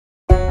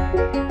If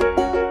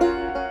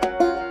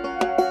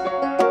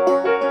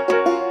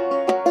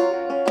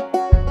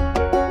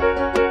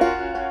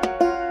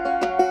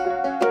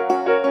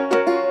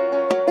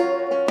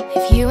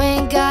you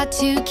ain't got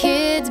 2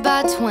 kids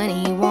by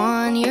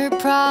 21, you're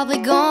probably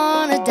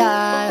gonna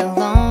die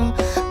alone.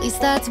 At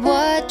least that's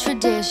what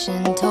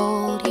tradition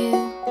told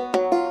you.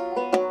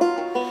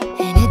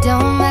 And it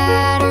don't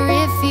matter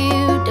if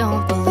you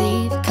don't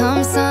believe.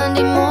 Come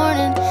Sunday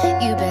morning,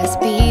 you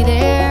best be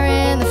there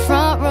in the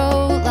front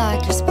row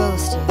like you're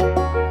supposed to.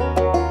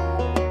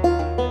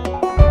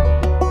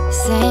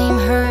 Same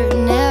hurt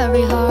in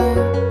every heart,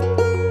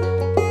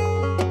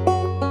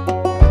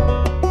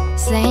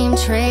 same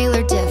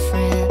trailer,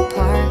 different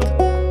park.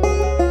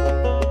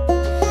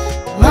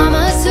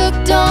 Mama's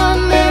hooked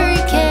on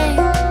Mary Kay,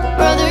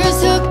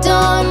 brother's hooked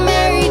on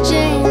Mary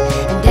Jane,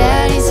 and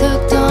daddy's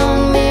hooked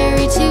on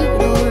Mary 2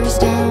 doors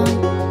down.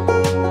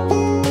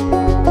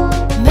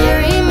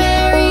 Mary,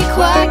 Mary,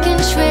 quack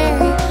and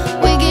cherry,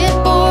 we get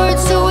bored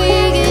so we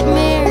get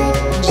married.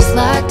 And just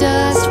like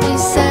dust we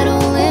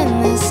settle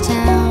in this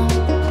town,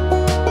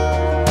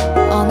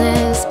 on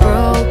this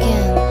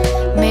broken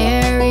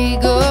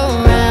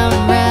merry-go-round.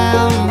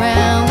 Round and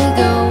round we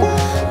go,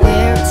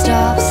 where it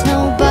stops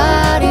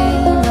nobody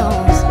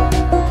knows,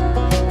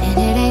 and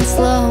it ain't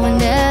slowing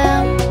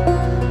down,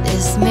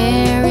 this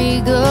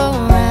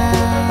merry-go-round.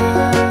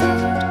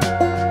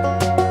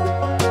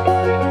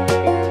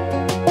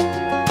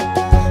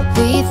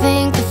 We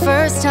think the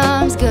first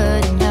time's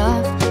good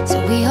enough, so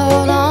we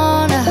hold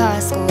on to high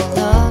school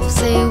love.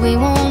 Say we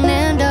won't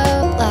end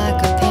up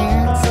like our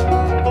parents,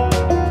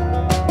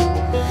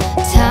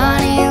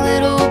 tiny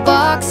little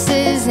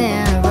boxes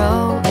in a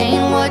row.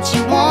 Ain't what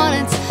you want,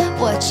 it's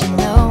what you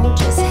know.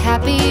 Just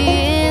happy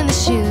in the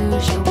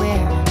shoes you're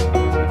wearing.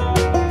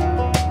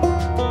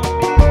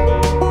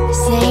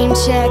 Same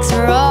checks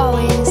are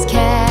always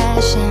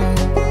cashing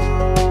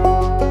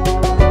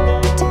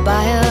to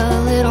buy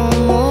a little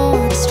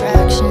more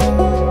distraction.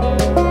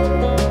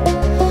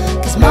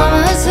 'Cause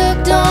mama's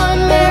hooked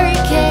on Mary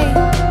Kay,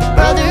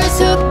 brother's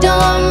hooked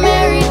on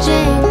Mary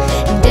Jane,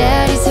 and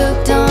daddy's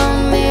hooked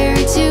on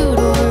Mary 2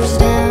 doors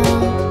down.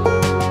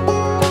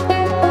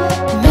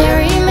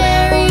 Mary,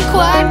 Mary,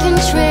 quite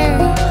contrary,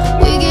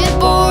 we get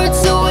bored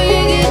so we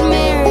get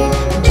married.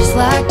 And just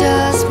like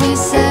dust we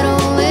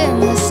settle in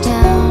this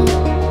town,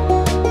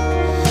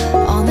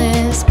 on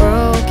this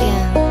broken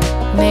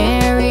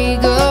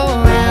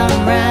merry-go-round.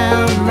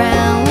 Round and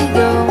round we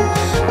go,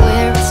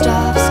 where it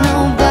stops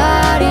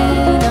nobody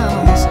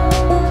knows,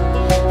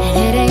 and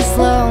it ain't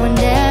slowing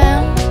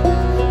down,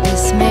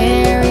 this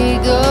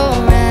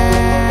merry-go-round.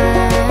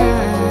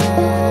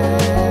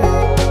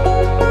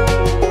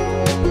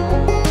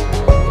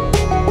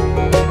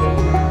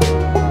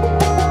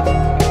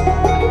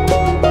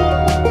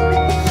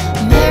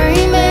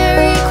 Mary,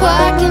 Mary,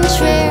 quite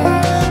contrary,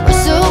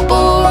 we're so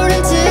bored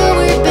until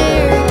we're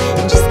buried.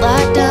 And just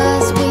like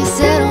dust we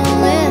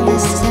settle in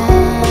this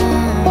town,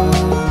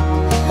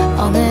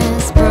 on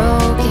this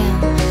broken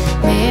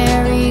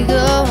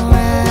merry-go-round.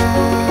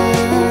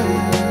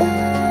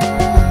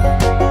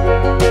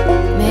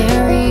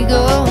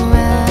 Merry-go-round.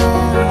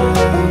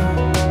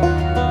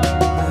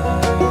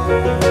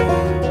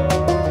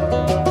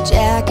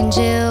 Jack and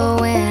Jill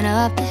went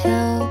up the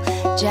hill,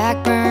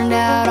 Jack burned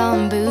out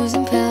on booze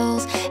and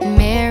pills, and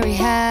Mary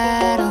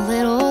had a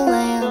little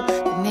lamb,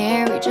 but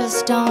Mary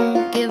just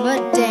don't give a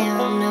damn.